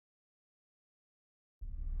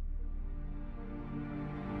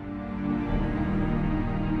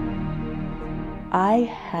I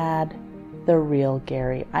had the real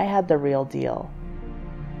Gary. I had the real deal.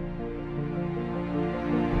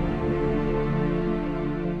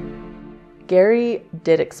 Gary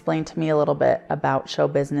did explain to me a little bit about show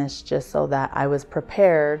business just so that I was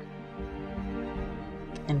prepared,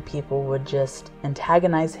 and people would just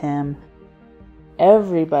antagonize him.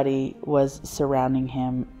 Everybody was surrounding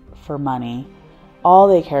him for money. All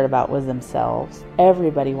they cared about was themselves.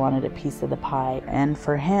 Everybody wanted a piece of the pie, and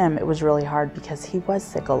for him it was really hard because he was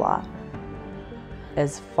sick a lot.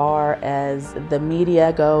 As far as the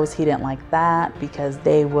media goes, he didn't like that because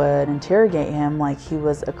they would interrogate him like he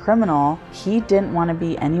was a criminal. He didn't want to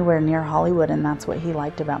be anywhere near Hollywood, and that's what he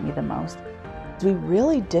liked about me the most. We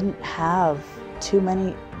really didn't have too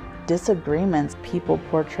many disagreements. People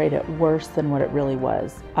portrayed it worse than what it really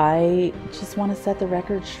was. I just want to set the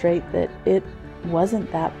record straight that it wasn't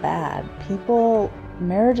that bad.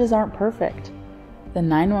 Marriages aren't perfect. The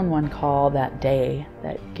 911 call that day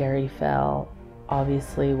that Gary fell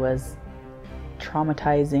obviously was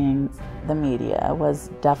traumatizing. The media was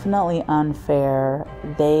definitely unfair.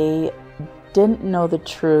 They didn't know the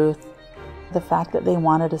truth. The fact that they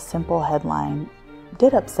wanted a simple headline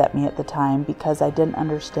did upset me at the time because I didn't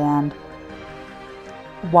understand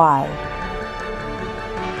why.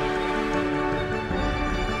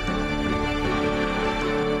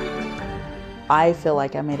 I feel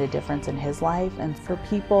like I made a difference in his life, and for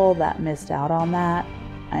people that missed out on that,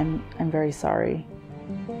 I'm very sorry.